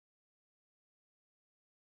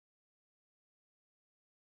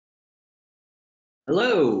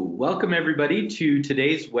Hello, welcome everybody to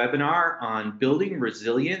today's webinar on building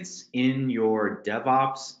resilience in your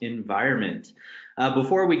DevOps environment.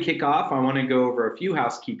 Before we kick off, I want to go over a few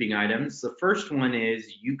housekeeping items. The first one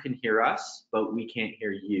is you can hear us, but we can't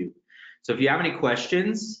hear you. So if you have any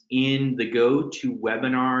questions in the Go to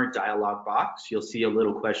Webinar dialog box, you'll see a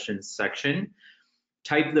little questions section.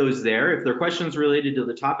 Type those there. If they're questions related to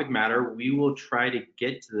the topic matter, we will try to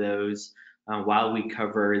get to those while we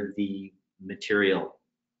cover the material.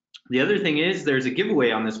 The other thing is there's a giveaway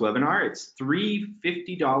on this webinar. It's three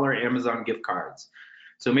 $50 Amazon gift cards.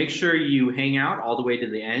 So make sure you hang out all the way to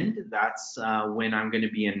the end. That's when I'm going to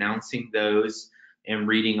be announcing those and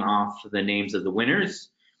reading off the names of the winners.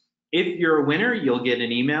 If you're a winner, you'll get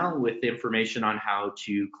an email with information on how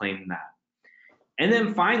to claim that. And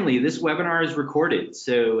then finally, this webinar is recorded.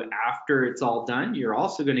 So after it's all done, you're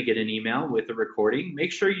also going to get an email with a recording.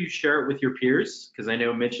 Make sure you share it with your peers, because I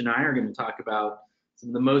know Mitch and I are going to talk about some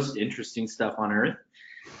of the most interesting stuff on earth.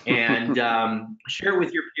 And share it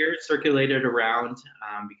with your peers, circulate it around,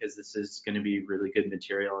 because this is going to be really good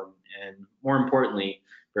material and more importantly,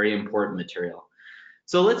 very important material.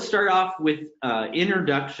 So let's start off with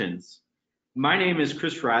introductions. My name is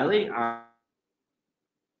Chris Riley.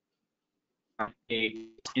 A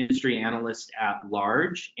industry analyst at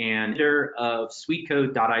large and editor of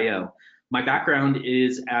sweetcode.io. My background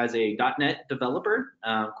is as a .NET developer.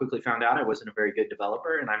 Quickly found out I wasn't a very good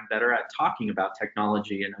developer, and I'm better at talking about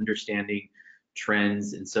technology and understanding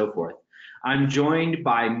trends and so forth. I'm joined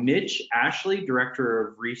by Mitch Ashley, Director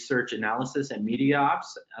of Research Analysis and Media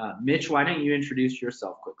Ops. Mitch, why don't you introduce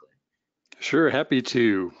yourself quickly? Sure, happy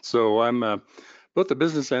to. So I'm both a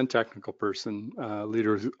business and technical person,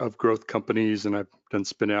 leader of growth companies, and I've done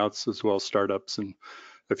spin-outs as well as startups and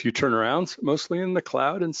a few turnarounds, mostly in the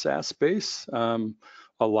cloud and SaaS space, a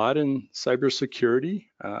lot in cybersecurity.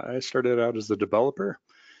 I started out as a developer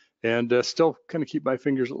and still kind of keep my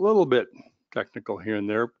fingers a little bit technical here and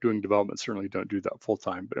there. Doing development, certainly don't do that full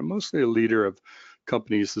time, but I'm mostly a leader of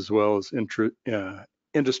companies as well as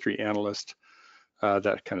industry analyst,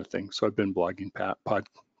 that kind of thing. So I've been blogging,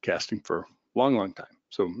 podcasting for long time.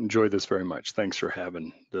 So enjoy this very much. Thanks for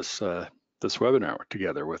having this webinar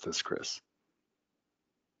together with us, Chris.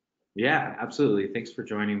 Yeah, absolutely. Thanks for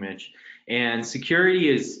joining, Mitch. And security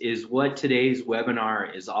is what today's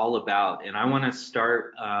webinar is all about. And I want to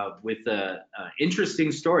start with an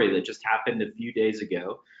interesting story that just happened a few days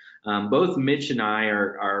ago. Both Mitch and I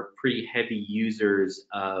are pretty heavy users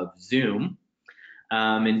of Zoom.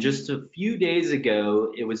 And just a few days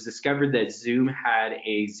ago, it was discovered that Zoom had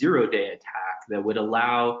a zero-day attack that would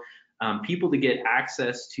allow people to get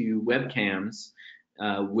access to webcams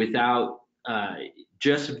without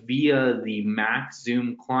just via the Mac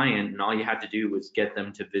Zoom client, and all you had to do was get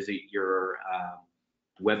them to visit your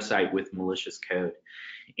website with malicious code.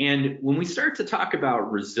 And when we start to talk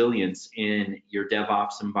about resilience in your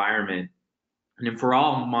DevOps environment, and for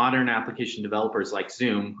all modern application developers like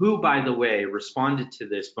Zoom, who, by the way, responded to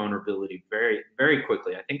this vulnerability very, very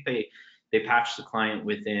quickly. I think they patched the client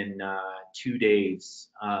within 2 days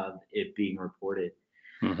of it being reported.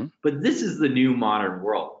 Mm-hmm. But this is the new modern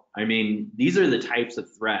world. I mean, these are the types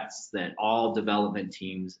of threats that all development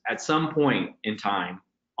teams at some point in time,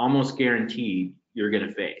 almost guaranteed, you're going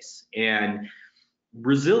to face. And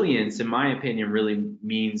resilience, in my opinion, really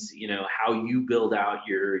means, how you build out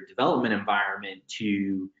your development environment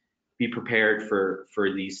to be prepared for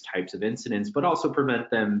these types of incidents, but also prevent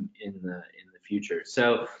them in the future.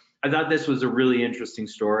 So I thought this was a really interesting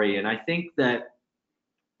story, and I think that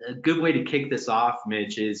a good way to kick this off,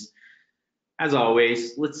 Mitch, is, as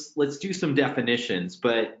always, let's do some definitions.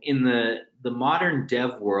 But in the modern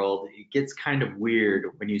dev world, it gets kind of weird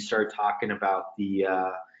when you start talking about the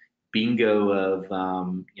bingo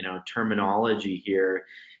of terminology here.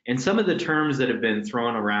 And some of the terms that have been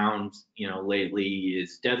thrown around lately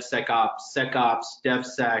is DevSecOps, SecOps,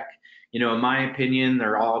 DevSec. In my opinion,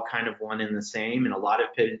 they're all kind of one and the same. In a lot of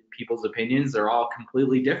people's opinions, they're all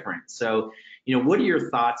completely different. So what are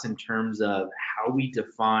your thoughts in terms of how we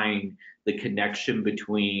define the connection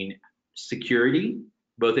between security,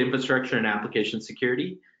 both infrastructure and application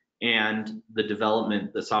security, and the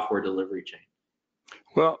development, the software delivery chain?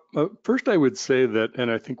 Well, first I would say that,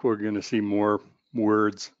 and I think we're going to see more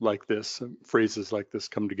words like this, phrases like this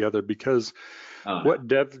come together, because what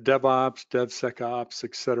DevOps, DevSecOps,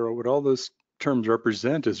 et cetera, what all those terms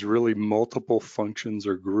represent is really multiple functions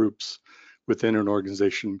or groups within an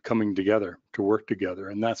organization coming together to work together.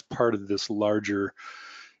 And that's part of this larger,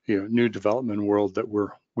 new development world that we're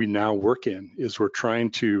we now work in is we're trying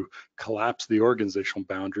to collapse the organizational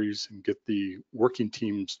boundaries and get the working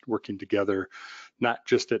teams working together, not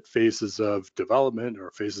just at phases of development or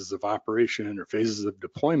phases of operation or phases of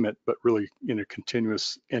deployment, but really in a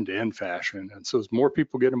continuous end-to-end fashion. And so as more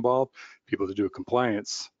people get involved, people that do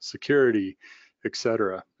compliance, security, et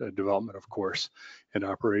cetera, development, of course, and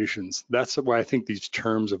operations. That's why I think these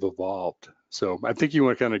terms have evolved. So I think you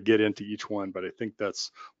want to kind of get into each one, but I think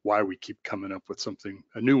that's why we keep coming up with something,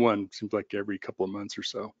 a new one, seems like every couple of months or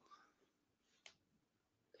so.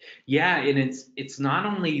 Yeah, and it's not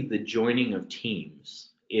only the joining of teams,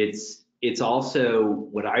 it's also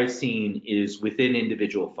what I've seen is within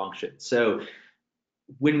individual functions. So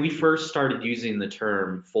when we first started using the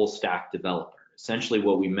term full stack developer, essentially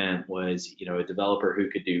what we meant was, a developer who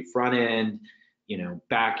could do front end,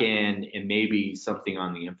 back end, and maybe something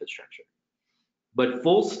on the infrastructure. But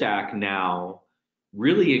full stack now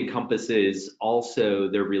really encompasses also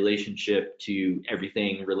their relationship to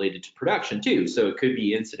everything related to production too. So it could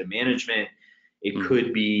be incident management, it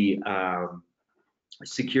could be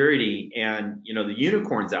security, and the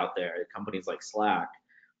unicorns out there, companies like Slack.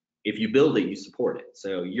 If you build it, you support it.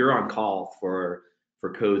 So you're on call for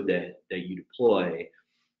code that you deploy.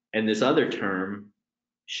 And this other term,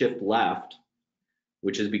 shift left,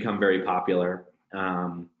 which has become very popular,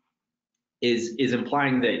 is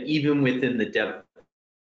implying that even within the dev,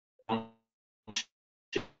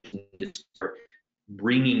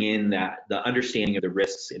 bringing in the understanding of the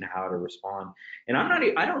risks and how to respond. And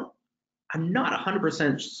I'm not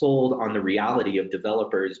 100% sold on the reality of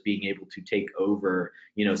developers being able to take over,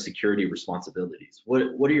 security responsibilities.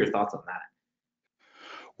 What are your thoughts on that?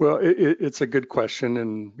 Well, it's a good question,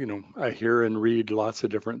 and I hear and read lots of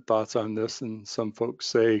different thoughts on this, and some folks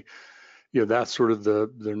say, that's sort of the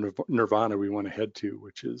nirvana we want to head to,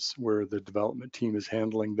 which is where the development team is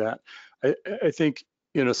handling that. I think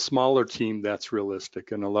in a smaller team that's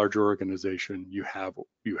realistic. In a larger organization, you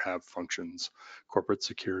have functions, corporate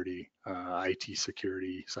security, IT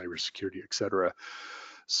security, cybersecurity, et cetera.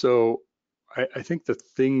 So I think the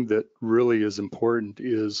thing that really is important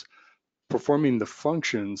is performing the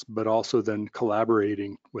functions, but also then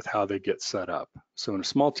collaborating with how they get set up. So in a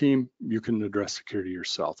small team, you can address security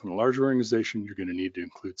yourself. In a larger organization, you're going to need to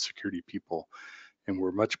include security people. And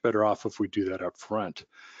we're much better off if we do that up front.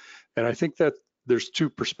 And I think that there's two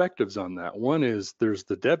perspectives on that. One is there's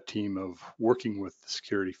the dev team of working with the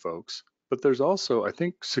security folks, but there's also, I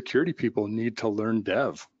think security people need to learn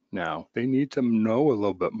dev now. They need to know a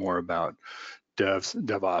little bit more about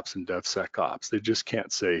DevOps and DevSecOps. They just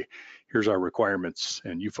can't say, here's our requirements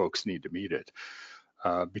and you folks need to meet it.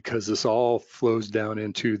 Because this all flows down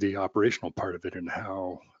into the operational part of it and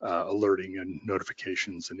how alerting and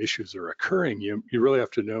notifications and issues are occurring. You really have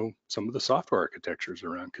to know some of the software architectures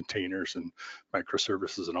around containers and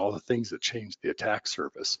microservices and all the things that change the attack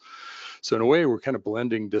surface. So in a way, we're kind of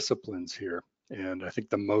blending disciplines here. And I think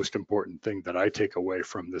the most important thing that I take away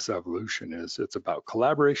from this evolution is it's about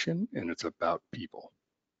collaboration and it's about people.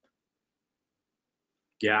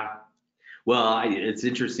 Yeah. Well, it's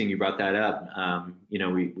interesting you brought that up.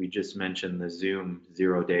 We just mentioned the Zoom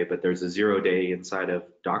 0 day, but there's a 0 day inside of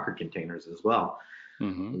Docker containers as well.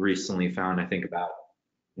 Recently found, I think about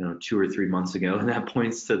 2 or 3 months ago, and that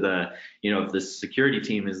points to if the security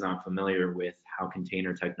team is not familiar with how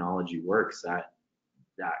container technology works, that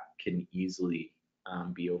can easily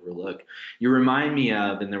be overlooked. You remind me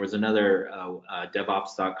of, and there was another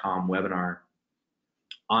DevOps.com webinar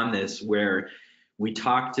on this where we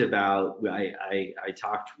talked about, I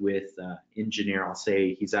talked with engineer, I'll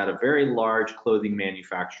say he's at a very large clothing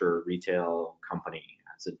manufacturer retail company.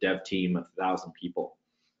 It's a dev team of 1,000 people.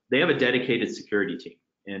 They have a dedicated security team.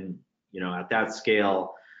 And, at that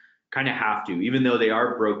scale, kind of have to, even though they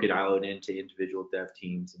are broken out into individual dev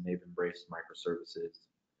teams and they've embraced microservices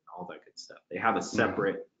and all that good stuff. They have a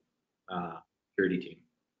separate security team.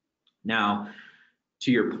 Now,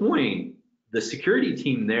 to your point, the security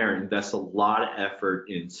team there invests a lot of effort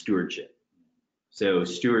in stewardship. So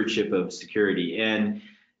stewardship of security. And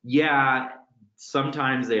yeah,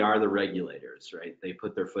 sometimes they are the regulators, right? They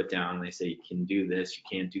put their foot down and they say, you can do this, you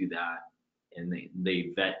can't do that. And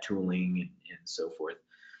they vet tooling and so forth.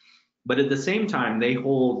 But at the same time, they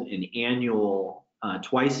hold an annual,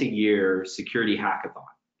 twice a year security hackathon.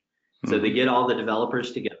 So they get all the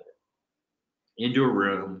developers together into a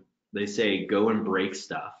room. They say, go and break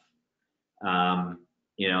stuff. And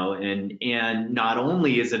not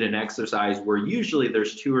only is it an exercise where usually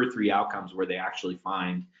there's 2 or 3 outcomes where they actually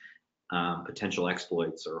find potential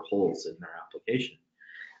exploits or holes in their application,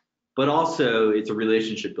 but also it's a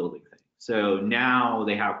relationship building thing. So now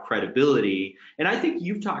they have credibility. And I think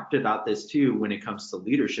you've talked about this too when it comes to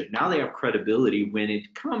leadership. Now they have credibility when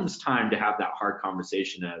it comes time to have that hard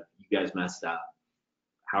conversation of, you guys messed up.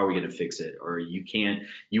 How are we going to fix it? Or you can't,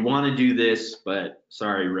 you want to do this, but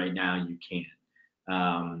sorry, right now you can't.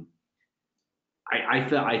 Um,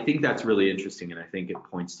 I think that's really interesting, and I think it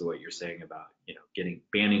points to what you're saying about,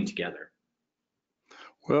 banding together.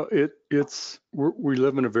 Well, we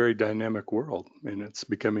live in a very dynamic world, and it's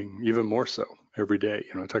becoming even more so every day.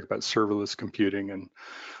 I talk about serverless computing and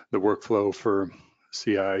the workflow for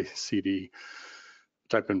CI/CD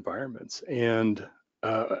type environments, and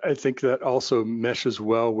I think that also meshes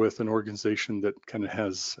well with an organization that kind of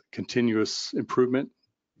has continuous improvement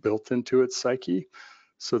built into its psyche,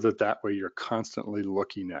 so that way you're constantly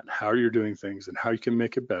looking at how you're doing things and how you can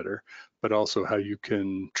make it better, but also how you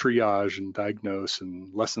can triage and diagnose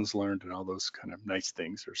and lessons learned and all those kind of nice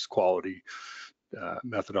things. There's quality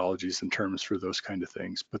methodologies and terms for those kind of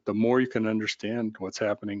things. But the more you can understand what's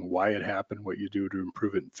happening, why it happened, what you do to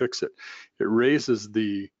improve it and fix it, it raises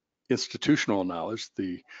the institutional knowledge,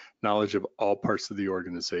 the knowledge of all parts of the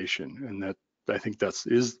organization. And that, I think,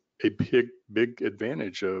 is a big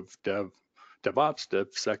advantage of DevOps,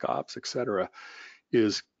 DevSecOps, et cetera,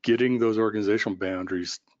 is getting those organizational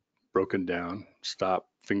boundaries broken down, stop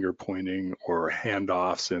finger pointing or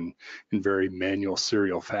handoffs in very manual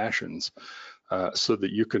serial fashions, so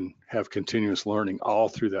that you can have continuous learning all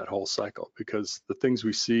through that whole cycle. Because the things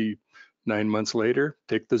we see 9 months later,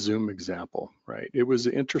 take the Zoom example, right? It was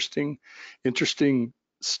an interesting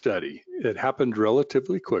study. It happened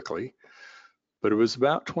relatively quickly, but it was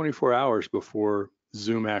about 24 hours before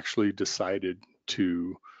Zoom actually decided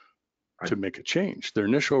to make a change. Their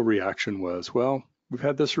initial reaction was, well, we've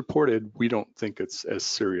had this reported. We don't think it's as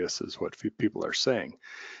serious as what people are saying.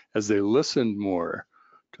 As they listened more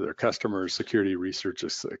to their customers, security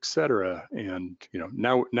researchers, et cetera, and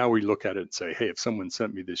now we look at it and say, hey, if someone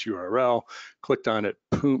sent me this URL, clicked on it,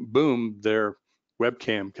 boom, their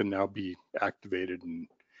webcam can now be activated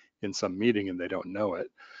in some meeting and they don't know it.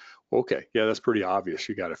 Okay, yeah, that's pretty obvious.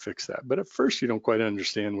 You got to fix that. But at first, you don't quite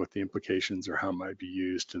understand what the implications are, how it might be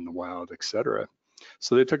used in the wild, et cetera.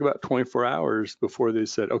 So they took about 24 hours before they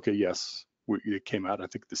said, okay, yes, it came out. I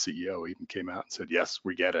think the CEO even came out and said, yes,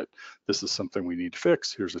 we get it. This is something we need to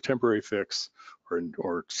fix. Here's a temporary fix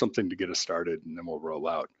or something to get us started, and then we'll roll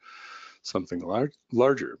out something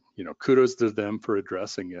larger. Kudos to them for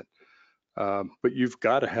addressing it. But you've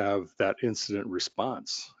got to have that incident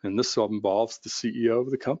response, and this involves the CEO of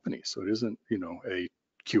the company. So it isn't, a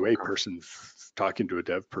QA person talking to a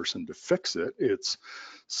dev person to fix it. It's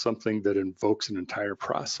something that invokes an entire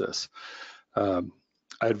process.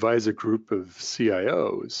 I advise a group of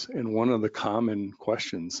CIOs, and one of the common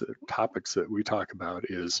topics that we talk about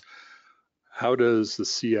is, how does the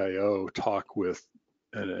CIO talk with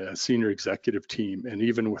a senior executive team and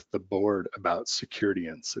even with the board about security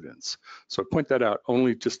incidents? So I point that out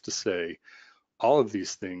only just to say all of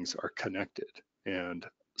these things are connected, and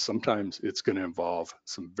sometimes it's going to involve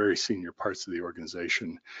some very senior parts of the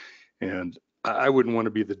organization. And I wouldn't want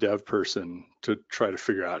to be the dev person to try to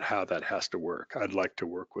figure out how that has to work. I'd like to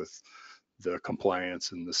work with the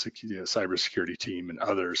compliance and the cybersecurity team and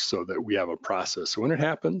others so that we have a process. So when it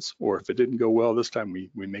happens, or if it didn't go well this time, we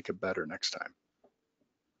make it better next time.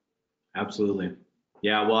 Absolutely.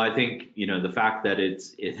 Yeah, well, I think, the fact that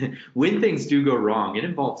when things do go wrong, it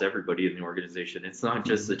involves everybody in the organization. It's not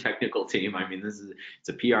just the technical team. I mean, it's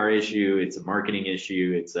a PR issue, it's a marketing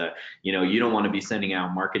issue, you don't want to be sending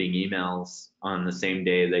out marketing emails on the same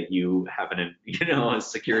day that you have a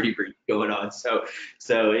security breach going on. So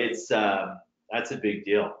it's, that's a big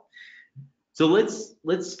deal. So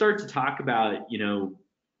let's start to talk about,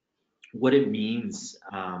 what it means,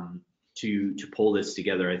 to pull this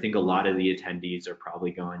together. I think a lot of the attendees are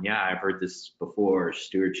probably going, yeah, I've heard this before,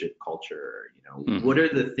 stewardship culture, what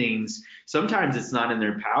are the things, sometimes it's not in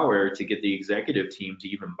their power to get the executive team to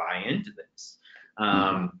even buy into this.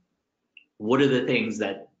 What are the things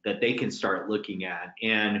that they can start looking at?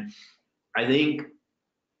 And I think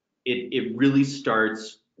it really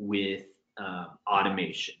starts with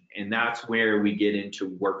automation, and that's where we get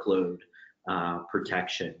into workload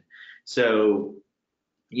protection. So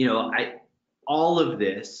all of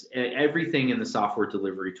this, everything in the software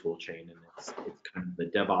delivery tool chain, and it's kind of the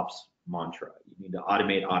DevOps mantra. You need to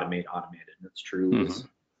automate, and that's true with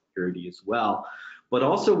security as well. But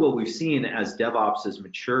also what we've seen as DevOps has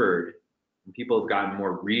matured, and people have gotten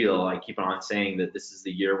more real, I keep on saying that this is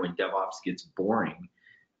the year when DevOps gets boring,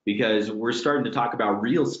 because we're starting to talk about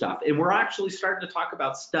real stuff, and we're actually starting to talk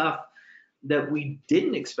about stuff that we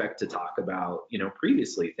didn't expect to talk about,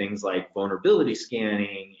 previously, things like vulnerability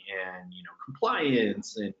scanning and,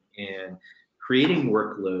 compliance and creating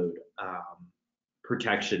workload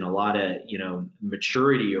protection, a lot of,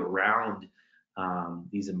 maturity around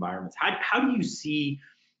these environments. How do you see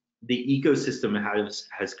the ecosystem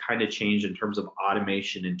has kind of changed in terms of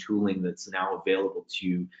automation and tooling that's now available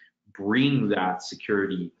to bring that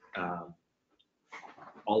security,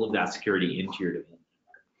 all of that security into your development?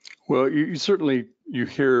 Well, you certainly, you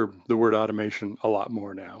hear the word automation a lot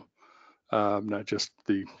more now, not just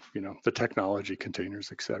the technology,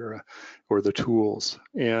 containers, et cetera, or the tools.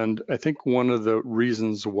 And I think one of the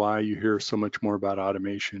reasons why you hear so much more about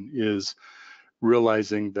automation is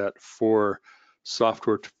realizing that for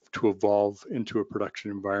software to evolve into a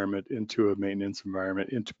production environment, into a maintenance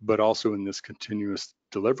environment, but also in this continuous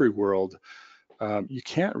delivery world, you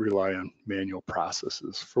can't rely on manual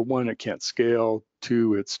processes. For one, it can't scale.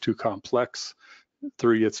 Two, it's too complex.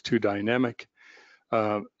 Three, it's too dynamic.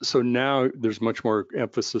 So now there's much more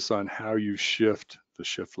emphasis on how you shift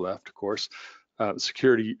left, of course,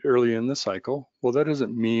 security early in the cycle. Well, that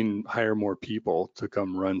doesn't mean hire more people to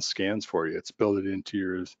come run scans for you. It's build it into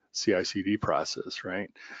your CI/CD process, right?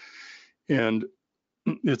 And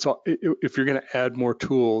if you're going to add more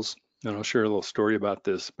tools, and I'll share a little story about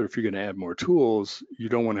this, but if you're going to add more tools, you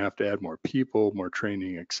don't want to have to add more people, more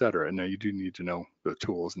training, et cetera. Now, you do need to know the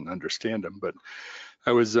tools and understand them. But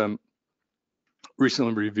I was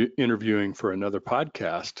recently interviewing for another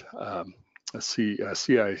podcast, a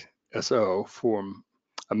CISO from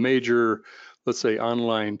a major, let's say,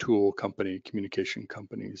 online tool company, communication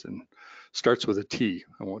companies, and starts with a T.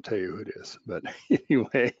 I won't tell you who it is, but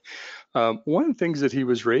anyway, one of the things that he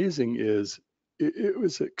was raising is it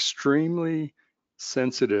was extremely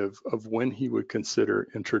sensitive of when he would consider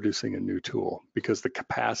introducing a new tool, because the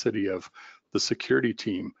capacity of the security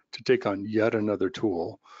team to take on yet another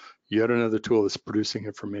tool that's producing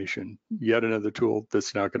information, yet another tool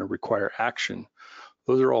that's now going to require action.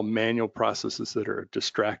 Those are all manual processes that are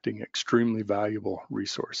distracting extremely valuable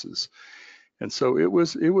resources. And so it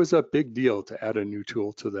was a big deal to add a new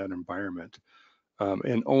tool to that environment.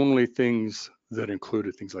 And only things that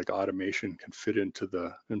included things like automation can fit into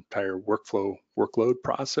the entire workload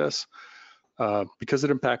process, because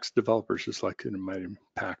it impacts developers just like it might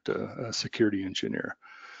impact a security engineer.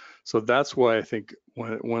 So that's why I think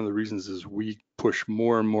one of the reasons is we push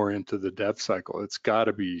more and more into the dev cycle. It's got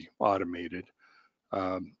to be automated.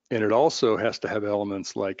 And it also has to have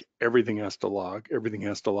elements like everything has to log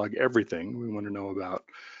everything. We want to know about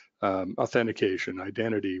authentication,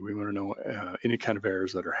 identity. We want to know any kind of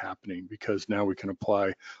errors that are happening, because now we can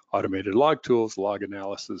apply automated log tools, log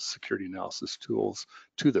analysis, security analysis tools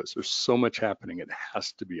to those. There's so much happening. It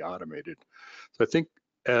has to be automated. So I think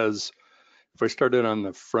if I started on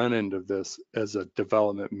the front end of this as a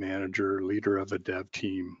development manager, leader of a dev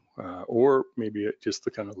team, or maybe just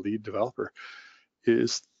the kind of lead developer,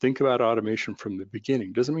 is think about automation from the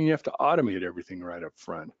beginning. Doesn't mean you have to automate everything right up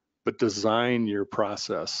front, but design your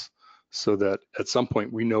process so that at some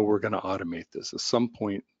point we know we're going to automate this. At some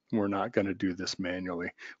point, we're not going to do this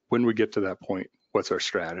manually. When we get to that point, what's our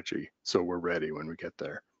strategy? So we're ready when we get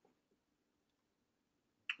there.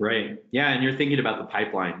 Right. Yeah, and you're thinking about the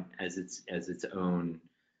pipeline as its own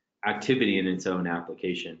activity and its own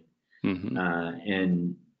application. Mm-hmm.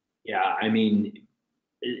 And yeah, I mean,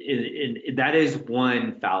 that is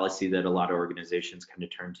one fallacy that a lot of organizations kind of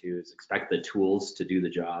turn to, is expect the tools to do the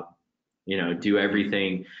job, do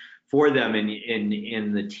everything for them,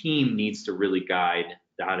 and the team needs to really guide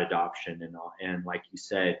that adoption, and like you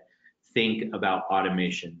said, think about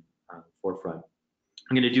automation forefront.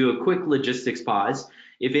 I'm going to do a quick logistics pause.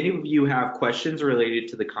 If any of you have questions related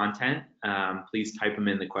to the content, please type them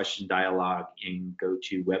in the question dialog and go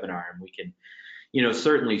to webinar, and we can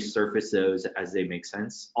certainly surface those as they make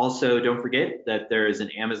sense. Also, don't forget that there is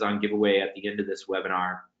an Amazon giveaway at the end of this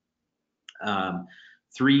webinar.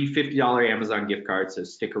 3 $50 Amazon gift cards, so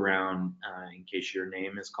stick around in case your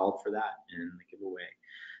name is called for that in the giveaway.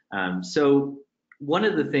 So one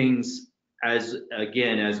of the things, as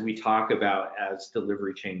we talk about as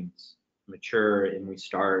delivery chains mature and we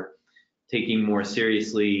start taking more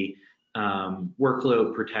seriously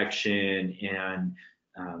workload protection and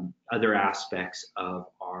other aspects of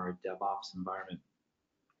our DevOps environment.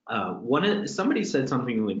 Somebody said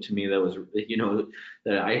something to me that was,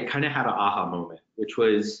 that I kind of had an aha moment, which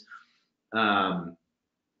was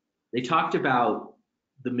they talked about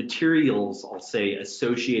the materials, I'll say,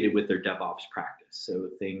 associated with their DevOps practice. So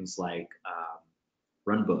things like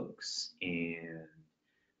runbooks and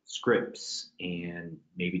scripts and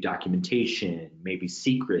maybe documentation, maybe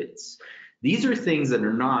secrets These are things that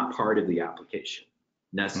are not part of the application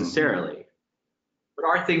necessarily, but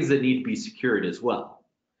are things that need to be secured as well.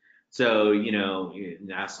 So, you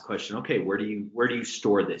ask the question, okay, where do you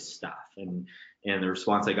store this stuff? And the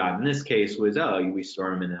response I got in this case was, oh, we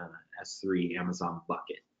store them in a S3 Amazon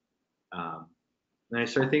bucket. And I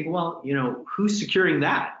started thinking, well, who's securing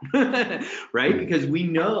that, right? Because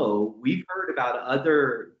we've heard about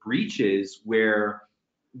other breaches where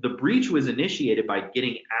the breach was initiated by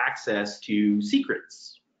getting access to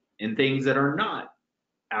secrets and things that are not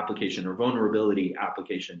application or vulnerability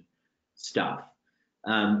application stuff.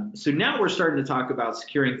 So now we're starting to talk about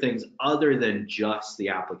securing things other than just the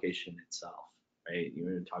application itself, right?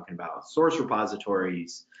 You're talking about source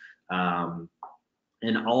repositories,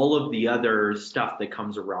 and all of the other stuff that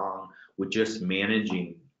comes around with just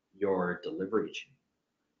managing your delivery chain.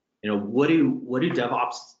 What do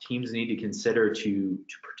DevOps teams need to consider to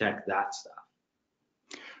protect that stuff?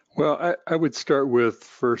 Well, I would start with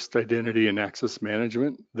first identity and access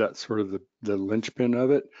management. That's sort of the linchpin of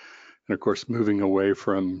it. And of course, moving away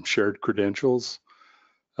from shared credentials,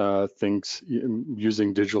 things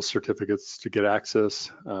using digital certificates to get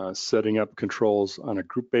access, setting up controls on a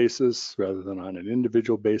group basis rather than on an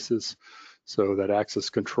individual basis. So that access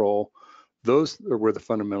control, those are where the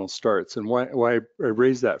fundamental starts. And why I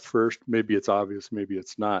raise that first, maybe it's obvious, maybe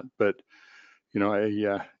it's not, but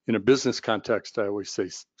in a business context, I always say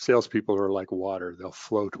salespeople are like water. They'll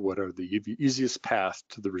flow to whatever the easiest path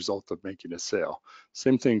to the result of making a sale.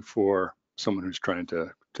 Same thing for someone who's trying to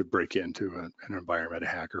break into an environment, a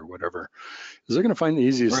hacker, or whatever, is they're going to find the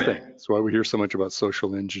easiest thing. That's why we hear so much about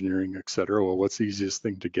social engineering, et cetera. Well, what's the easiest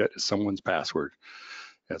thing to get is someone's password.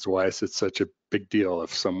 That's why it's such a big deal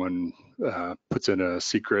if someone puts in a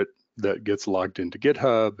secret that gets logged into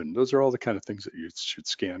GitHub, and those are all the kind of things that you should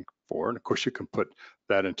scan for. And of course, you can put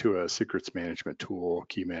that into a secrets management tool,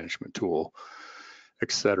 key management tool,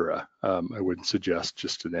 etc. I wouldn't suggest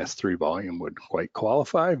just an S3 volume would quite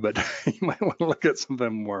qualify, but you might want to look at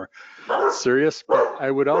something more serious. But I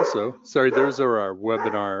would also, sorry, those are our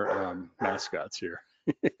webinar mascots here.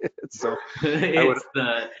 So it's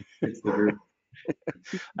the group.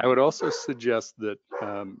 I would also suggest that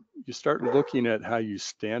you start looking at how you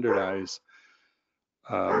standardize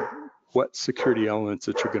what security elements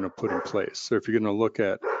that you're going to put in place. So if you're going to look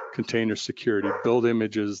at container security, build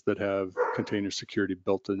images that have container security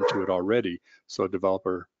built into it already. So a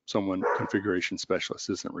developer, configuration specialist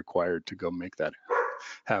isn't required to go make that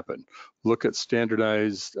happen. Look at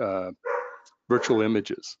standardized virtual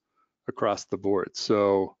images across the board.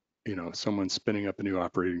 So someone's spinning up a new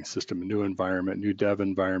operating system, a new environment, new dev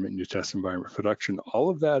environment, new test environment, production, all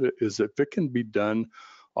of that is, if it can be done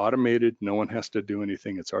automated, no one has to do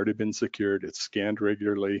anything. It's already been secured. It's scanned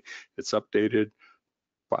regularly. It's updated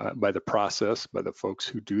by the process, by the folks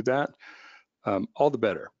who do that. All the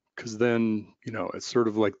better, because then, it's sort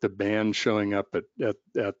of like the band showing up at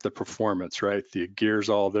the performance, right? The gear's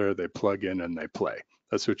all there, they plug in and they play.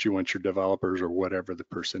 That's what you want your developers or whatever the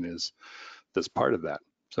person is that's part of that.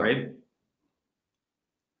 So. Right.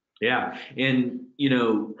 Yeah. And,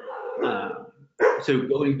 so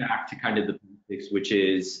going back to kind of the basics, which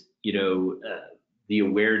is, the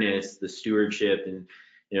awareness, the stewardship, and,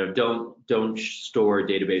 don't store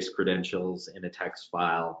database credentials in a text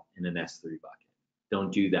file in an S3 bucket.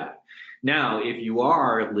 Don't do that. Now, if you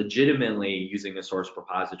are legitimately using a source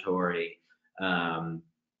repository, an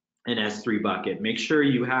S3 bucket, make sure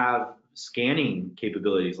you have scanning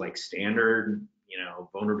capabilities like standard,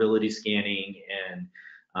 vulnerability scanning and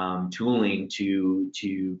tooling to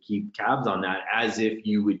keep tabs on that, as if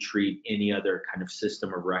you would treat any other kind of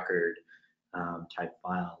system of record type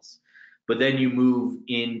files. But then you move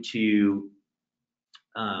into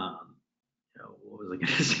what was I going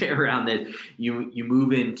to say around that? You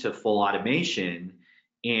move into full automation,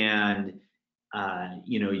 and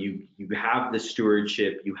you have the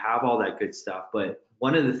stewardship, you have all that good stuff. But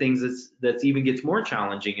one of the things that's even gets more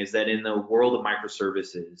challenging is that in the world of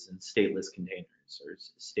microservices and stateless containers or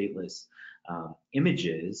stateless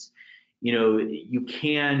images,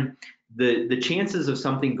 the chances of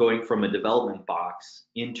something going from a development box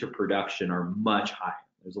into production are much higher.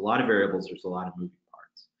 There's a lot of variables, there's a lot of moving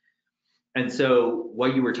parts. And so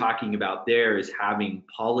what you were talking about there is having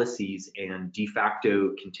policies and de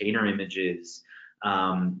facto container images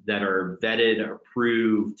that are vetted,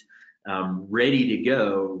 approved, ready to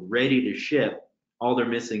go, ready to ship. All they're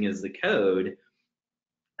missing is the code.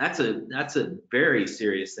 That's a very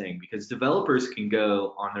serious thing, because developers can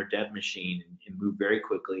go on their dev machine and move very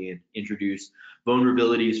quickly and introduce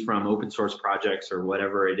vulnerabilities from open source projects or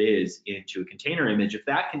whatever it is into a container image. If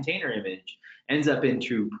that container image ends up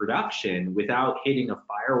into production without hitting a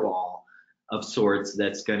firewall of sorts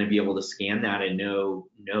that's going to be able to scan that and know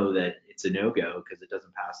that it's a no-go because it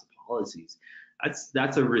doesn't pass the policies.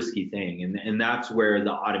 That's a risky thing, and that's where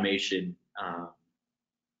the automation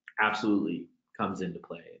absolutely comes into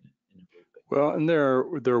play. Well, and there are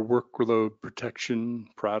workload protection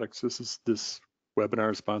products. This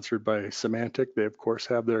webinar is sponsored by Symantec. They of course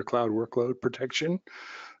have their cloud workload protection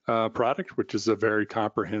product, which is a very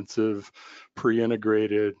comprehensive,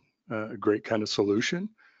 pre-integrated, great kind of solution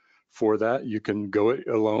for that. You can go it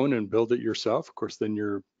alone and build it yourself. Of course, then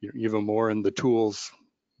you're even more in the tools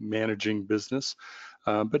managing business.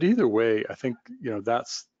 But either way, I think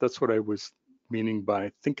that's what I was meaning by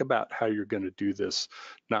think about how you're going to do this,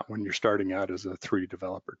 not when you're starting out as a 3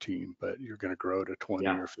 developer team, but you're going to grow to 20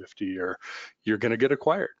 or 50, or you're going to get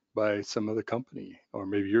acquired by some other company, or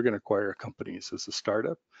maybe you're going to acquire companies as a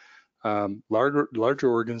startup. Larger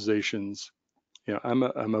organizations, I'm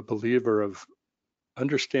a believer of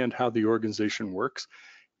understand how the organization works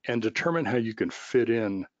and determine how you can fit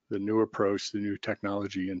in the new approach, the new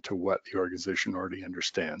technology into what the organization already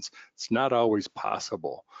understands. It's not always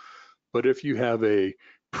possible. But if you have a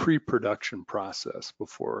pre-production process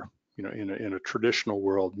before, in a traditional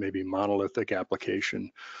world, maybe monolithic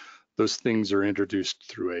application, those things are introduced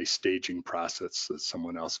through a staging process that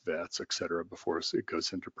someone else vets, et cetera, before it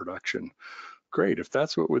goes into production. Great, if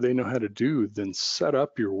that's what they know how to do, then set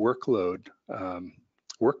up your workload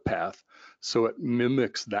work path so it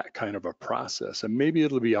mimics that kind of a process. And maybe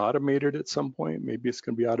it'll be automated at some point. Maybe it's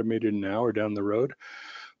going to be automated now or down the road.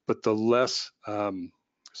 But the less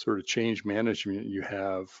sort of change management you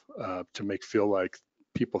have to make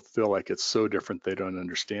people feel like it's so different they don't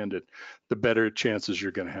understand it, the better chances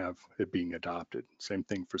you're going to have it being adopted. Same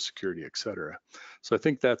thing for security, et cetera. So I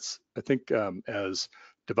think as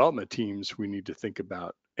development teams, we need to think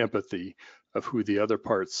about empathy of who the other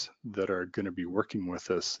parts that are going to be working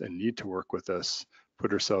with us and need to work with us,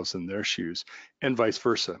 put ourselves in their shoes, and vice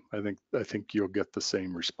versa. I think you'll get the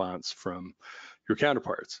same response from your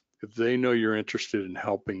counterparts. If they know you're interested in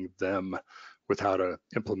helping them with how to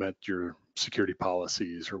implement your security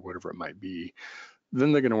policies or whatever it might be,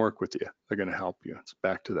 then they're going to work with you. They're going to help you. It's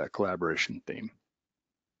back to that collaboration theme.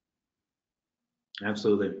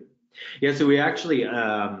 Absolutely. Yeah, so we actually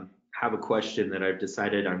have a question that I've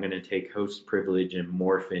decided I'm going to take host privilege and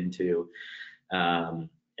morph into an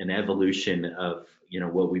evolution of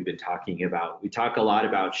what we've been talking about. We talk a lot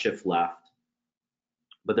about shift left,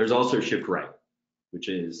 but there's also shift right, which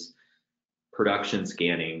is production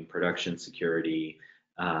scanning, production security,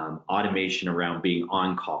 automation around being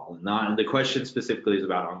on call. And the question specifically is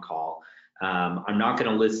about on call. I'm not going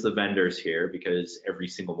to list the vendors here because every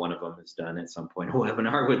single one of them is done at some point a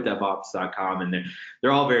webinar with DevOps.com, and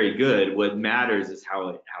they're all very good. What matters is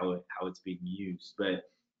how it's being used. But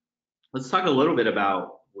let's talk a little bit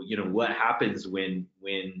about what happens when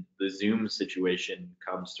the Zoom situation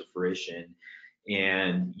comes to fruition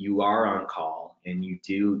and you are on call and you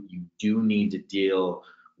do need to deal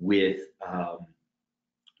with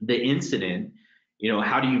the incident.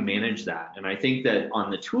 How do you manage that? And I think that on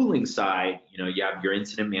the tooling side, you have your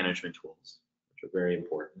incident management tools, which are very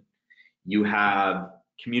important. You have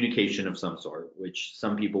communication of some sort, which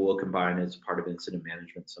some people will combine as part of incident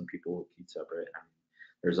management. Some people will keep separate.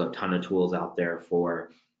 There's a ton of tools out there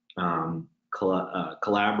for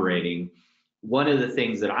collaborating. One of the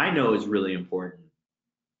things that I know is really important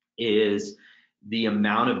is the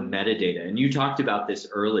amount of metadata. And you talked about this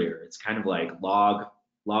earlier. It's kind of like log,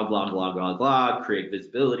 create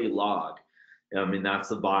visibility, log. I mean, that's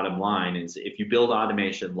the bottom line, is if you build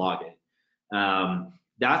automation, log it.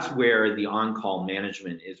 That's where the on-call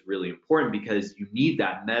management is really important, because you need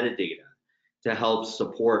that metadata to help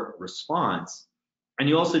support response. And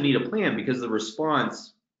you also need a plan, because the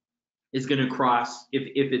response is going to cross, if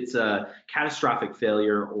it's a catastrophic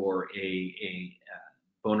failure or a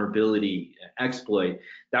vulnerability exploit,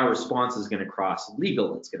 that response is going to cross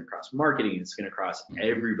legal, it's going to cross marketing, it's going to cross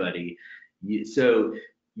everybody. So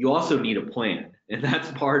you also need a plan, and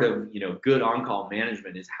that's part of good on-call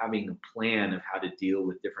management, is having a plan of how to deal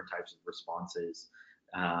with different types of responses,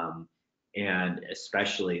 and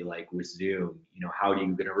especially like with Zoom, how are you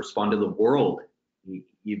going to respond to the world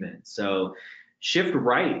even? So shift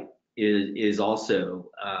right is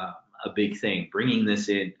also a big thing, bringing this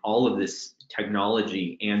in, all of this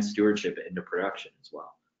technology and stewardship into production as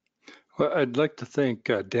well. Well, I'd like to thank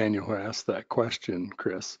Daniel who asked that question,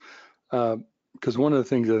 Chris, because one of the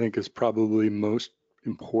things I think is probably most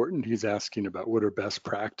important, he's asking about what are best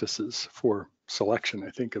practices for selection, I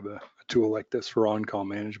think, of a tool like this for on-call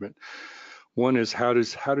management. One is how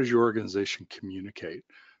does your organization communicate?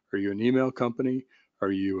 Are you an email company?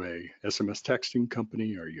 Are you a SMS texting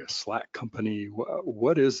company? Are you a Slack company?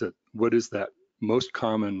 What is it? What is that most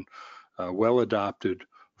common, well-adopted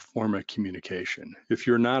form of communication? If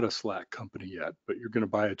you're not a Slack company yet, but you're going to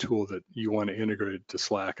buy a tool that you want to integrate to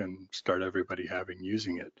Slack and start everybody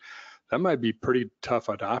using it, that might be pretty tough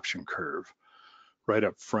adoption curve right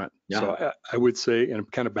up front. Yeah. So I would say,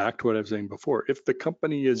 and kind of back to what I was saying before, if the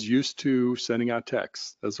company is used to sending out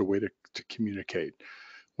texts as a way to communicate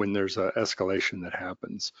when there's an escalation that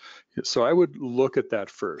happens. So I would look at that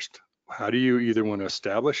first. How do you either want to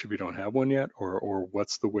establish, if you don't have one yet, or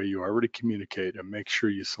what's the way you already communicate, and make sure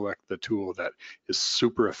you select the tool that is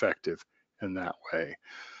super effective in that way.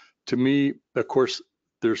 To me, of course,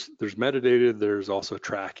 there's metadata, there's also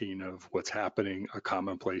tracking of what's happening, a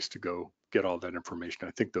common place to go get all that information.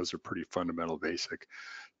 I think those are pretty fundamental basic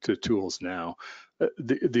to tools now.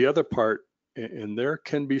 The other part, and there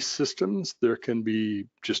can be systems, there can be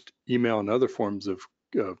just email and other forms of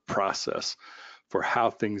process for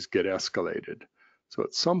how things get escalated. So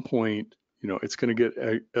at some point, it's going to get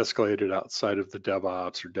escalated outside of the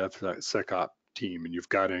DevOps or DevSecOps team, and you've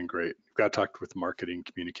got to integrate. You've got to talk with marketing,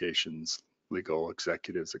 communications, legal,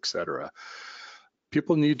 executives, etc.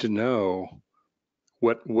 People need to know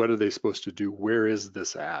what are they supposed to do? Where is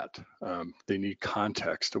this at? They need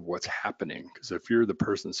context of what's happening, because if you're the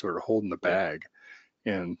person sort of holding the bag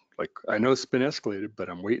and like, I know it's been escalated, but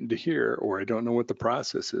I'm waiting to hear, or I don't know what the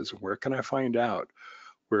process is, where can I find out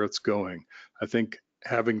where it's going? I think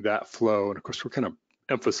having that flow, and of course we're kind of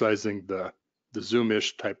emphasizing the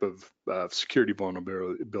Zoom-ish type of security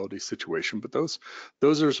vulnerability situation, but those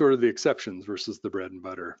are sort of the exceptions versus the bread and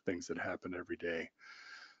butter things that happen every day.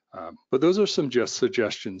 But those are some just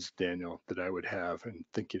suggestions, Daniel, that I would have in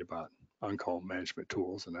thinking about on-call management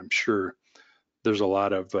tools. And I'm sure there's a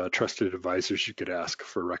lot of trusted advisors you could ask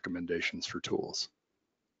for recommendations for tools.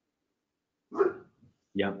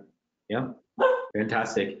 Yeah,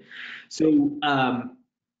 fantastic. So,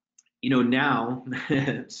 now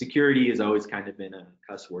security has always kind of been a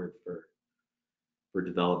cuss word for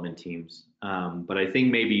development teams. But I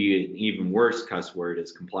think maybe an even worse cuss word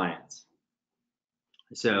is compliance.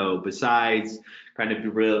 So besides kind of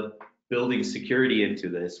building security into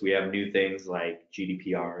this, we have new things like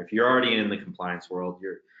GDPR. If you're already in the compliance world,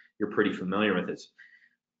 you're pretty familiar with this.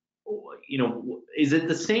 Is it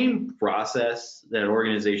the same process that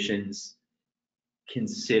organizations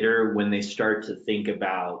consider when they start to think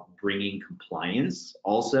about bringing compliance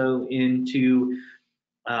also into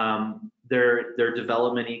their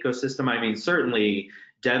development ecosystem? I mean, certainly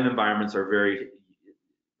dev environments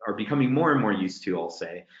are becoming more and more used to, I'll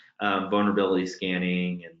say, vulnerability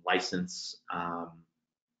scanning and license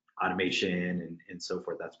automation and so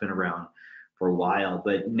forth. That's been around for a while,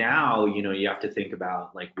 but now, you have to think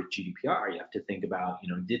about, like with GDPR, you have to think about,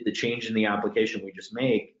 did the change in the application we just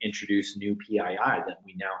made introduce new PII that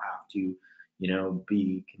we now have to,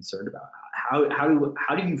 be concerned about?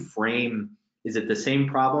 How do you frame? Is it the same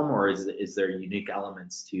problem, or is there unique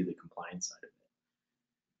elements to the compliance side of it?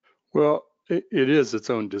 Well, it is its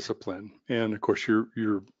own discipline, and of course,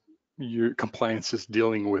 your compliance is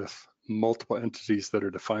dealing with multiple entities that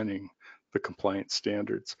are defining the compliance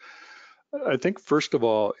standards. I think first of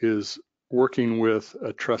all is working with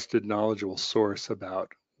a trusted, knowledgeable source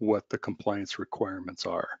about what the compliance requirements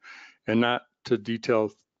are, and not to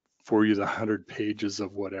detail for you the 100 pages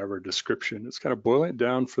of whatever description. It's kind of boiling it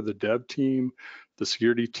down for the dev team, the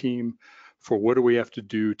security team, for what do we have to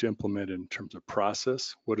do to implement in terms of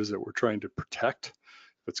process? What is it we're trying to protect?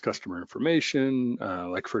 If it's customer information,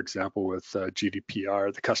 like for example with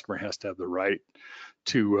GDPR, the customer has to have the right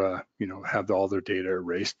to have all their data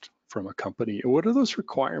erased from a company. What are those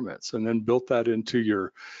requirements? And then build that into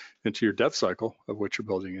your dev cycle of what you're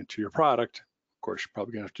building into your product. Of course, you're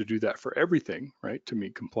probably gonna have to do that for everything, right, to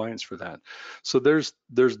meet compliance for that. So there's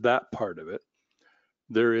that part of it.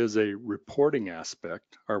 There is a reporting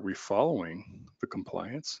aspect. Are we following the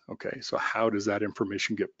compliance? Okay, so how does that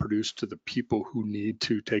information get produced to the people who need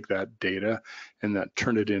to take that data and that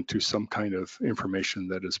turn it into some kind of information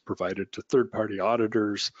that is provided to third-party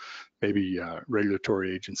auditors, maybe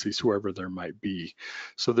regulatory agencies, whoever there might be.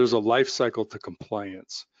 So there's a life cycle to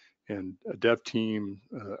compliance, and a dev team,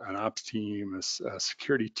 an ops team, a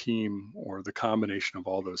security team, or the combination of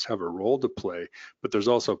all those have a role to play, but there's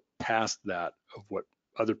also past that of what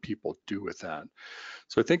other people do with that.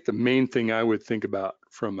 So I think the main thing I would think about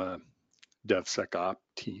from a DevSecOps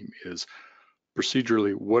team is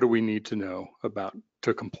procedurally, what do we need to know about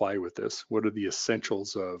to comply with this? What are the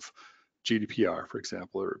essentials of GDPR, for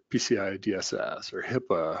example, or PCI DSS, or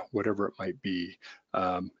HIPAA, whatever it might be,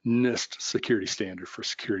 NIST security standard for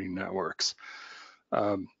security networks.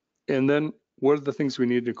 And then what are the things we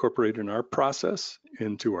need to incorporate in our process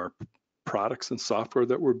into our products and software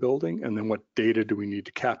that we're building, and then what data do we need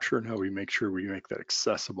to capture and how we make sure we make that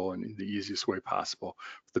accessible in the easiest way possible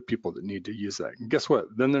for the people that need to use that. And guess what?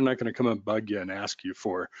 Then they're not going to come and bug you and ask you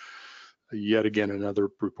for yet again another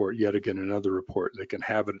report, yet again another report. They can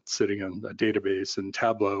have it sitting on a database in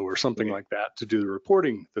Tableau or something like that to do the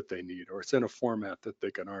reporting that they need, or it's in a format that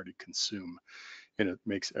they can already consume, and it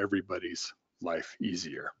makes everybody's life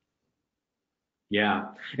easier. Yeah,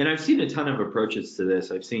 and I've seen a ton of approaches to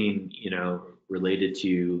this. I've seen, related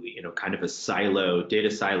to, kind of a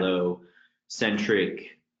data silo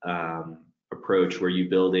centric approach where you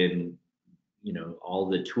build in, all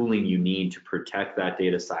the tooling you need to protect that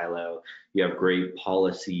data silo. You have great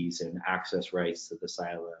policies and access rights to the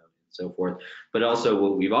silo and so forth. But also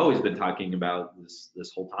what we've always been talking about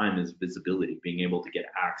this whole time is visibility, being able to get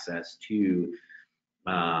access to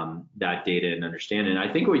that data and understand it. And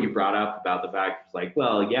I think what you brought up about the fact is like,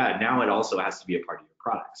 well, yeah, now it also has to be a part of your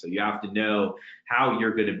product. So you have to know how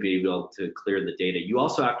you're going to be able to clear the data. You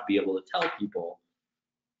also have to be able to tell people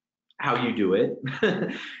how you do it.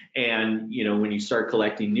 And, when you start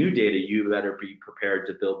collecting new data, you better be prepared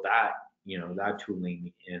to build that, that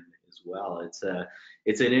tooling in as well. It's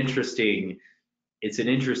an interesting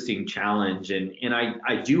challenge. And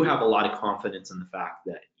I do have a lot of confidence in the fact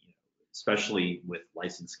that, especially with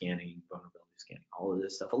license scanning, vulnerability scanning, all of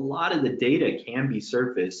this stuff, a lot of the data can be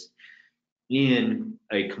surfaced in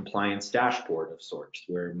a compliance dashboard of sorts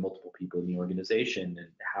where multiple people in the organization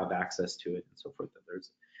have access to it and so forth.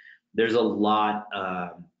 There's a lot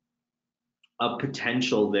of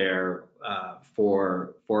potential there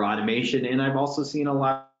for automation. And I've also seen a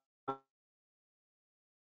lot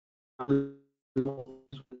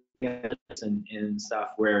and stuff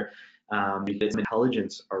where there's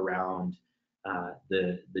intelligence around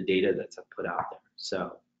the data that's put out there.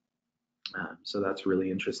 So that's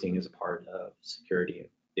really interesting as a part of security,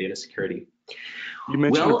 data security. You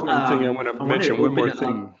mentioned one thing. I want to mention one more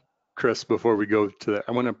thing, Chris, before we go to that.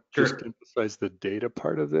 I want to just emphasize the data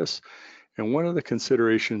part of this. And one of the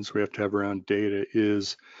considerations we have to have around data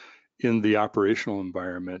is in the operational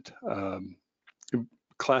environment,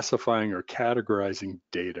 classifying or categorizing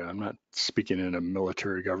data. I'm not speaking in a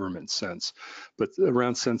military government sense, but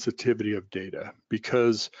around sensitivity of data,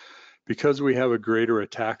 because we have a greater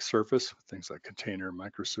attack surface, things like container,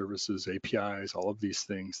 microservices, APIs, all of these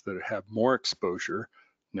things that have more exposure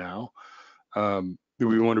now.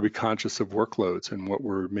 We want to be conscious of workloads and what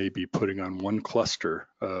we're maybe putting on one cluster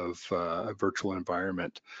of a virtual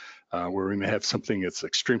environment, where we may have something that's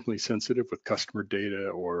extremely sensitive with customer data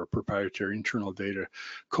or proprietary internal data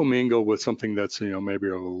commingle with something that's maybe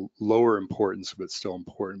of lower importance but still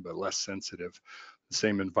important but less sensitive. The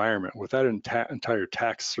same environment with that entire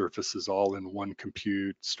attack surface is all in one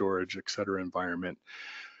compute, storage, et cetera environment.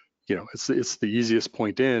 It's the easiest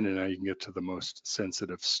point in, and now you can get to the most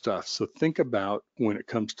sensitive stuff. So think about when it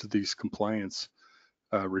comes to these compliance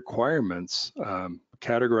requirements,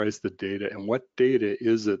 categorize the data and what data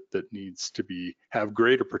is it that needs to have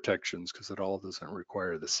greater protections, because it all doesn't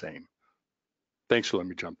require the same. Thanks for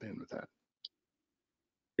letting me jump in with that.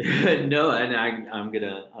 No, and I'm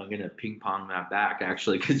gonna ping pong that back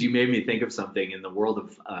actually, because you made me think of something in the world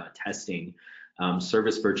of testing.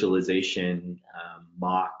 Service virtualization,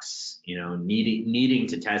 mocks, needing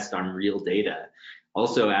to test on real data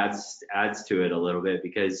also adds to it a little bit,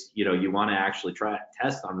 because you want to actually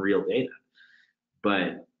test on real data,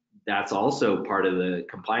 but that's also part of the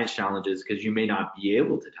compliance challenges, because you may not be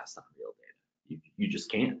able to test on real data. You just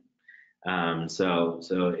can't. So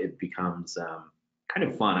it becomes kind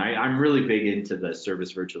of fun. I'm really big into the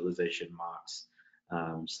service virtualization mocks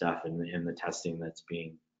stuff and the testing that's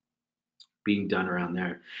being done around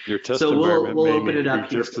there. Your test so environment we'll may open it up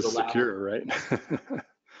here just as secure, right?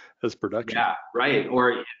 As production. Yeah, right.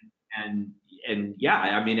 And yeah,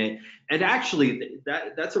 I mean and actually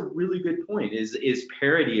that's a really good point. Is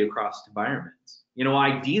parity across environments.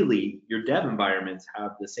 Ideally your dev environments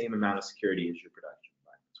have the same amount of security as your production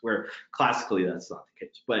environments, where classically that's not the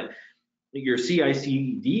case, but your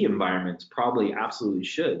CI/CD environments probably absolutely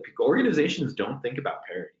should. Organizations don't think about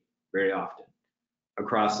parity very often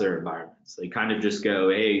across their environments. They kind of just go,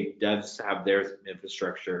 hey, devs have their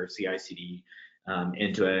infrastructure, CI/CD,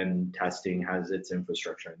 end-to-end testing has its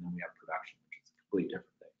infrastructure, and then we have production, which is a completely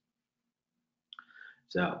different thing.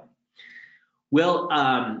 So, well,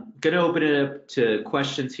 going to open it up to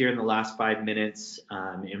questions here in the last 5 minutes,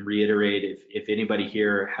 and reiterate, if anybody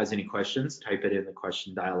here has any questions, type it in the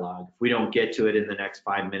question dialogue. If we don't get to it in the next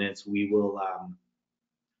 5 minutes, we will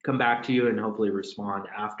come back to you and hopefully respond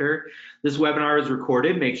after. This webinar is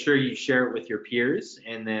recorded. Make sure you share it with your peers,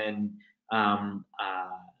 and then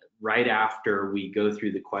right after we go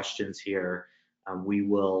through the questions here, we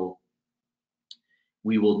will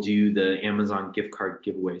do the Amazon gift card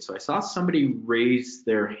giveaway. So I saw somebody raise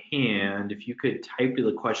their hand. If you could type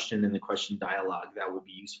the question in the question dialogue, that would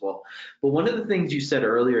be useful. But one of the things you said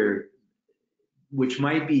earlier, which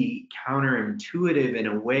might be counterintuitive in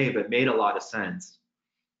a way, but made a lot of sense,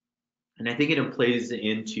 and I think it plays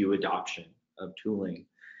into adoption of tooling.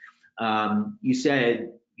 You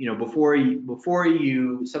said, before you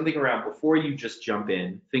just jump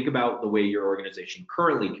in, think about the way your organization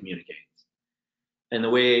currently communicates, and the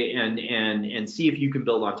way and see if you can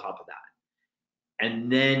build on top of that,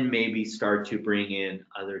 and then maybe start to bring in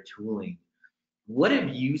other tooling. What have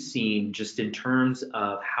you seen just in terms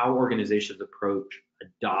of how organizations approach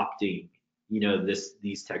adopting,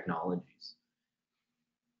 these technologies?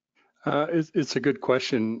 It's a good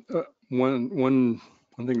question. One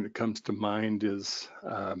thing that comes to mind is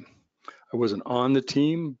I wasn't on the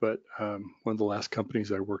team, but one of the last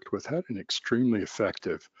companies I worked with had an extremely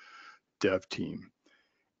effective dev team,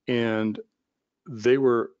 and they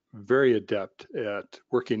were very adept at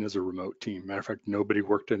working as a remote team. Matter of fact, nobody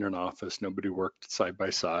worked in an office, nobody worked side by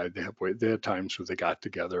side. They had times where they got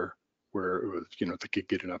together where it was, they could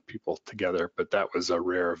get enough people together, but that was a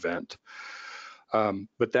rare event.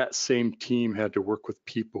 But that same team had to work with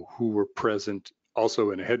people who were present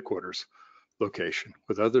also in a headquarters location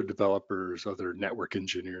with other developers, other network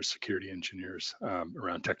engineers, security engineers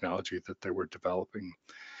around technology that they were developing.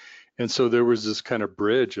 And so there was this kind of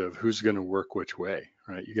bridge of who's going to work which way,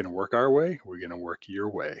 right? You're going to work our way, we're going to work your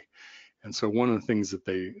way. And so one of the things that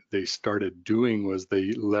they started doing was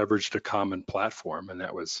they leveraged a common platform, and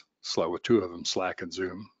that was with two of them, Slack and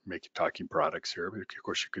Zoom, talking products here. But of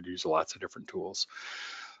course, you could use lots of different tools.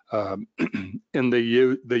 And they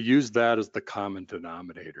used that as the common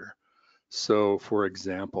denominator. So for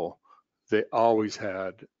example, they always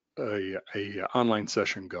had a online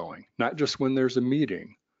session going, not just when there's a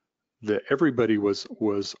meeting, that everybody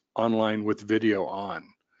was online with video on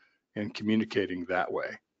and communicating that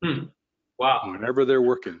way. Wow. Whenever they're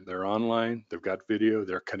working, they're online, they've got video,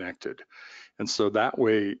 they're connected. And so that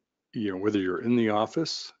way, whether you're in the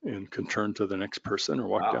office and can turn to the next person or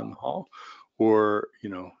walk down the hall, or,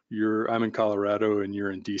 I'm in Colorado and you're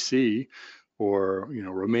in DC, or,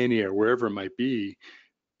 Romania, wherever it might be,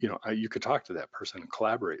 you could talk to that person and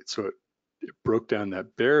collaborate. So it broke down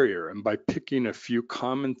that barrier. And by picking a few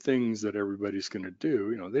common things that everybody's going to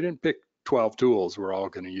do, they didn't pick 12 tools we're all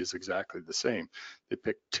going to use exactly the same. They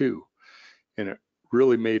picked 2, and it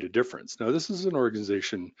really made a difference. Now, this is an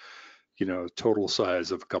organization, total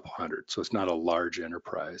size of a couple hundred, so it's not a large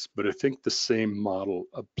enterprise, but I think the same model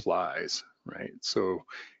applies, right? So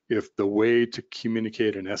if the way to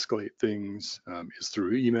communicate and escalate things is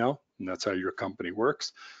through email, and that's how your company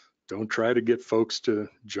works, don't try to get folks to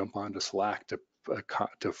jump onto Slack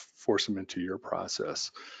to force them into your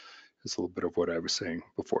process. It's a little bit of what I was saying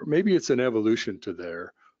before. Maybe it's an evolution to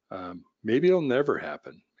there. Maybe it'll never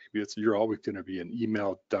happen. Maybe you're always going to be an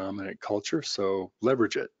email dominant culture, so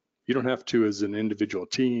leverage it. You don't have to as an individual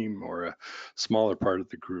team or a smaller part of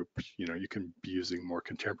the group. You can be using more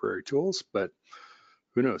contemporary tools, but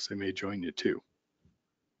who knows, they may join you too.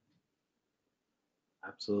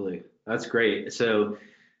 Absolutely. That's great. So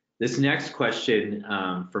this next question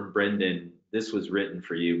from Brendan, this was written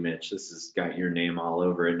for you, Mitch. This has got your name all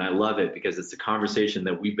over it. And I love it because it's a conversation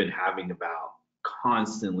that we've been having about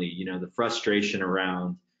constantly, the frustration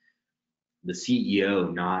around the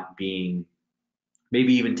CEO not being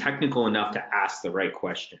maybe even technical enough to ask the right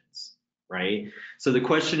questions, right? So the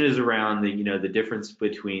question is around the difference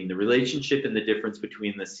between the relationship and the difference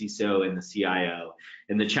between the CISO and the CIO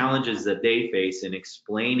and the challenges that they face in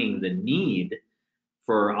explaining the need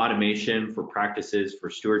for automation, for practices, for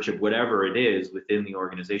stewardship, whatever it is within the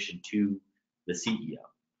organization to the CEO.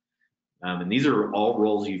 And these are all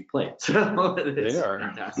roles you've played. So they are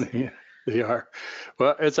fantastic. Yeah, they are.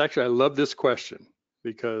 Well, it's actually, I love this question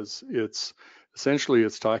because it's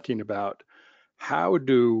talking about how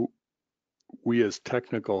do we as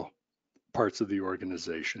technical parts of the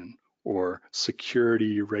organization or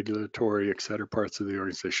security, regulatory, et cetera, parts of the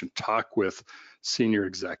organization talk with senior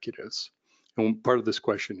executives. And part of this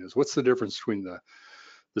question is, what's the difference between the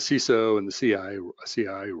CISO and the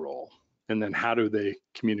CI role? And then how do they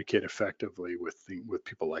communicate effectively with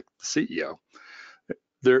people like the CEO?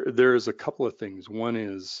 There's a couple of things. One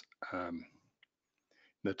is, in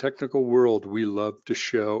the technical world, we love to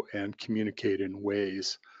show and communicate in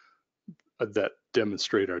ways that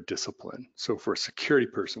demonstrate our discipline. So for a security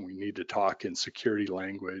person, we need to talk in security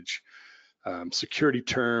language, security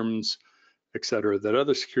terms, et cetera, that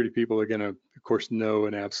other security people are going to, of course, know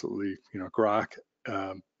and absolutely, grok.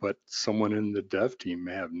 But someone in the dev team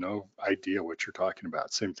may have no idea what you're talking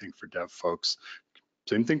about. Same thing for dev folks.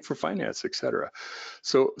 Same thing for finance, et cetera.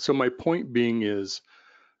 So my point being is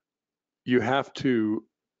you have to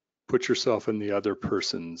put yourself in the other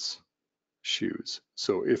person's shoes.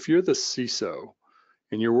 So if you're the CISO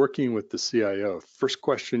and you're working with the CIO, first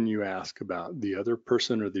question you ask about the other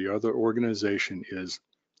person or the other organization is,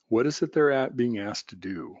 what is it they're being asked to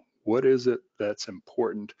do? What is it that's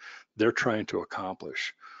important they're trying to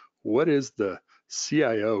accomplish? What is the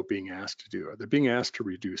CIO being asked to do? Are they being asked to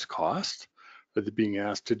reduce cost? Are they being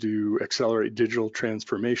asked to do accelerate digital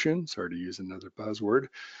transformation? Sorry to use another buzzword.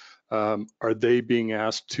 Are they being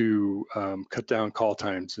asked to cut down call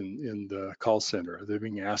times in the call center? Are they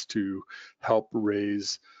being asked to help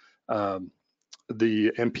raise the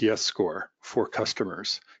NPS score for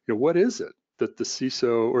customers? What is it that the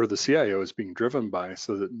CISO or the CIO is being driven by,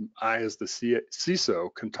 so that I, as the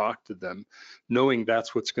CISO, can talk to them, knowing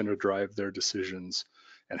that's what's going to drive their decisions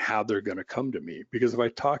and how they're going to come to me? Because if I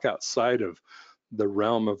talk outside of the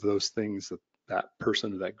realm of those things that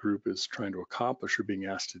person or that group is trying to accomplish or being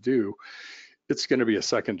asked to do, it's going to be a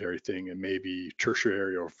secondary thing and maybe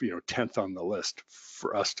tertiary or 10th on the list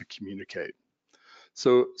for us to communicate.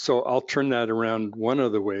 So I'll turn that around. One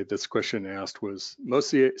other way this question asked was, most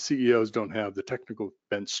CEOs don't have the technical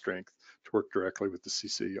bench strength to work directly with the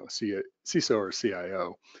CISO or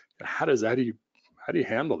CIO. How do you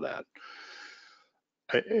handle that?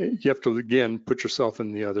 You have to, again, put yourself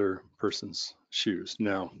in the other person's shoes.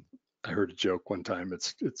 Now, I heard a joke one time.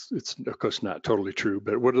 It's of course not totally true,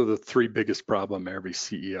 but what are the three biggest problems every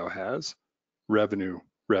CEO has? Revenue,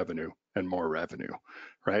 and more revenue,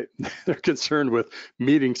 right? They're concerned with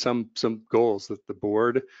meeting some goals that the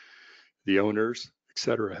board, the owners, et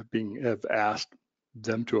cetera, have asked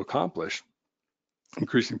them to accomplish,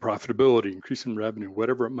 increasing profitability, increasing revenue,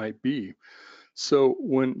 whatever it might be. So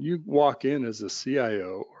when you walk in as a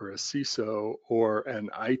CIO or a CISO or an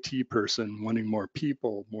IT person wanting more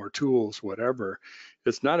people, more tools, whatever,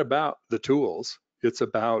 it's not about the tools. It's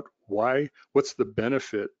about what's the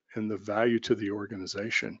benefit and the value to the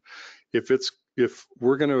organization. If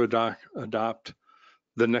we're going to adopt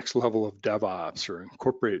the next level of DevOps or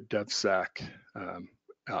incorporate DevSec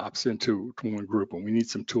ops into one group, and we need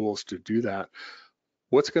some tools to do that,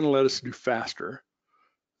 what's going to let us do faster?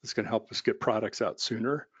 It's going to help us get products out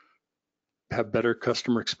sooner, have better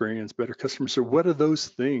customer experience, better customer. So what are those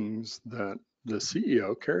things that the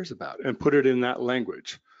CEO cares about? And put it in that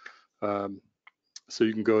language. So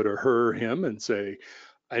you can go to her or him and say,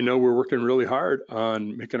 I know we're working really hard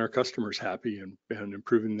on making our customers happy and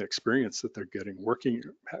improving the experience that they're getting working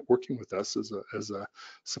with us as a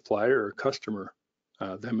supplier or customer,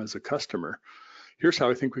 them as a customer. Here's how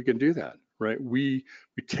I think we can do that, right? We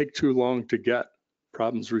take too long to get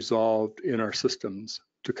problems resolved in our systems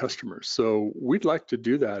to customers. So we'd like to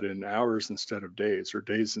do that in hours instead of days, or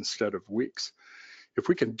days instead of weeks. If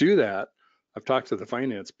we can do that, I've talked to the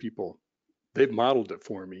finance people, they've modeled it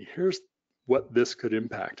for me. Here's what this could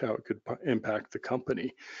impact, how it could impact the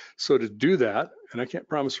company. So to do that, and I can't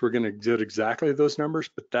promise we're going to get exactly those numbers,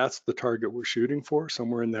 but that's the target we're shooting for,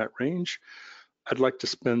 somewhere in that range. I'd like to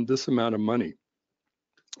spend this amount of money.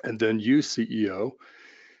 And then you, CEO,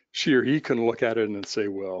 she or he can look at it and say,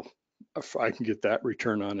 well, if I can get that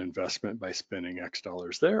return on investment by spending X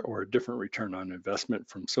dollars there, or a different return on investment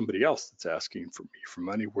from somebody else that's asking for me for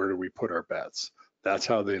money, where do we put our bets? That's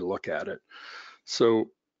how they look at it. So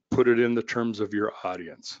put it in the terms of your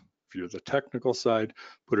audience. If you're the technical side,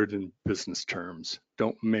 put it in business terms.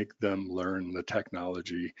 Don't make them learn the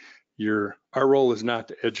technology. Our role is not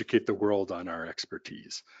to educate the world on our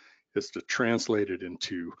expertise. It's to translate it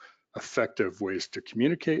into effective ways to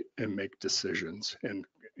communicate and make decisions and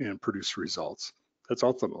produce results. That's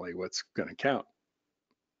ultimately what's going to count.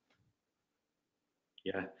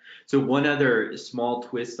 Yeah. So one other small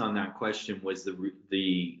twist on that question was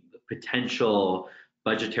the potential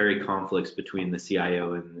budgetary conflicts between the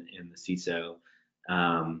CIO and the CISO.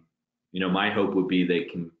 My hope would be they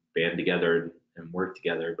can band together and work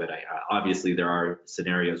together, but obviously there are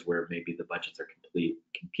scenarios where maybe the budgets are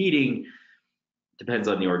competing. Depends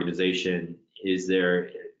on the organization. Is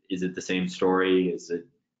it the same story?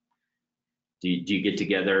 Do you get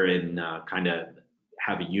together and kind of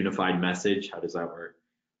have a unified message? How does that work?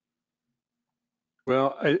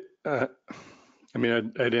 Well, I'd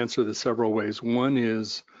answer this several ways. One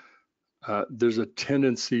is there's a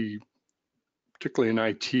tendency, particularly in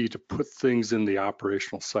IT, to put things in the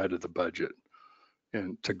operational side of the budget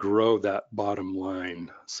and to grow that bottom line.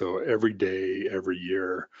 So every day, every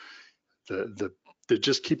year, the that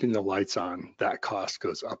just keeping the lights on, that cost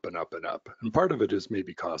goes up and up and up. And part of it is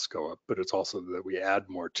maybe costs go up, but it's also that we add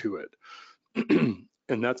more to it.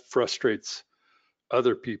 And that frustrates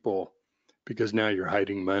other people because now you're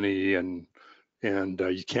hiding money and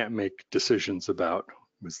you can't make decisions about,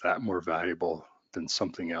 was that more valuable than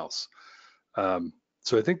something else?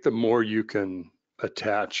 So I think the more you can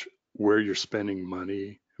attach where you're spending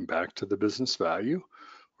money and back to the business value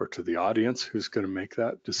or to the audience who's going to make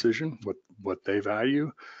that decision, what they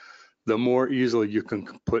value, the more easily you can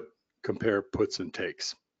compare puts and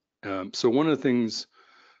takes. So one of the things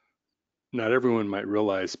not everyone might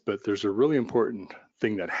realize, but there's a really important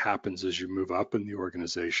thing that happens as you move up in the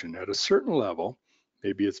organization. At a certain level,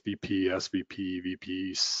 maybe it's VP, SVP,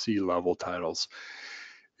 VP, C-level titles,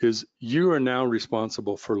 is you are now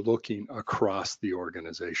responsible for looking across the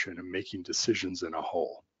organization and making decisions in a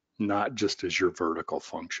whole, not just as your vertical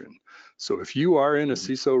function. So if you are in a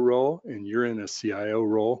CISO role and you're in a CIO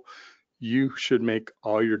role, you should make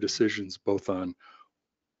all your decisions both on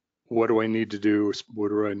what do I need to do, what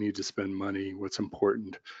do I need to spend money, what's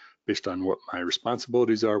important based on what my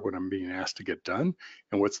responsibilities are, what I'm being asked to get done,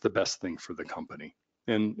 and what's the best thing for the company.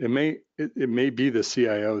 And it may be the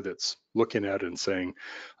CIO that's looking at it and saying,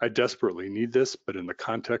 I desperately need this, but in the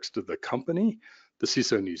context of the company, the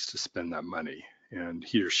CISO needs to spend that money and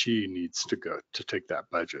he or she needs to go to take that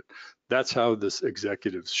budget. That's how this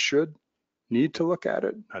executives should need to look at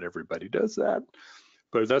it. Not everybody does that,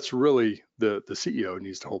 but that's really the CEO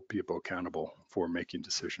needs to hold people accountable for making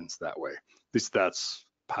decisions that way. At least that's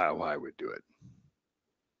how I would do it.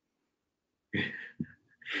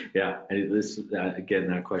 Yeah, this again,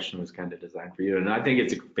 that question was kind of designed for you, and I think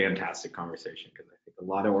it's a fantastic conversation because I think a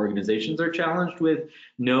lot of organizations are challenged with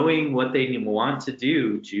knowing what they want to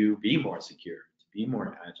do to be more secure, to be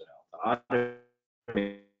more agile, to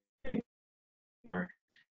automate, more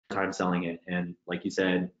time selling it, and like you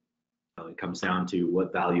said, it comes down to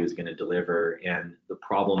what value is going to deliver and the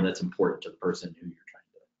problem that's important to the person who you're trying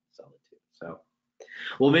to sell it to. So.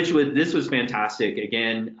 Well, Mitch, this was fantastic.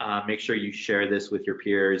 Again, make sure you share this with your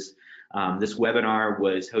peers. This webinar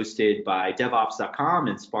was hosted by DevOps.com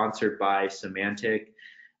and sponsored by Symantec.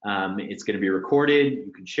 It's going to be recorded.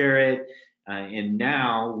 You can share it. And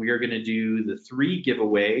now we are going to do the 3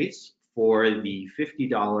 giveaways for the $50,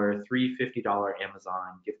 $350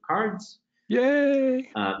 Amazon gift cards. Yay!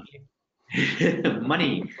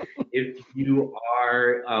 Money. If you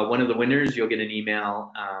are one of the winners, you'll get an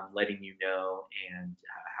email letting you know and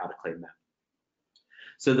how to claim that.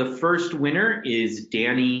 So the first winner is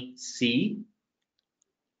Danny C.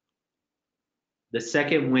 The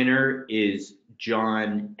second winner is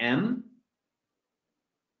John M.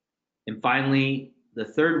 And finally, the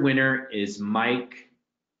third winner is Mike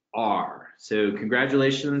R. So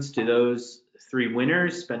congratulations to those 3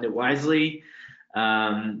 winners. Spend it wisely.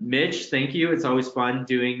 Mitch, thank you. It's always fun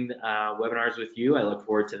doing webinars with you. I look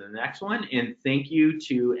forward to the next one. And thank you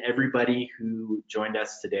to everybody who joined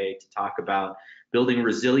us today to talk about building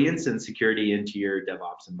resilience and security into your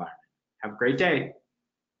DevOps environment. Have a great day.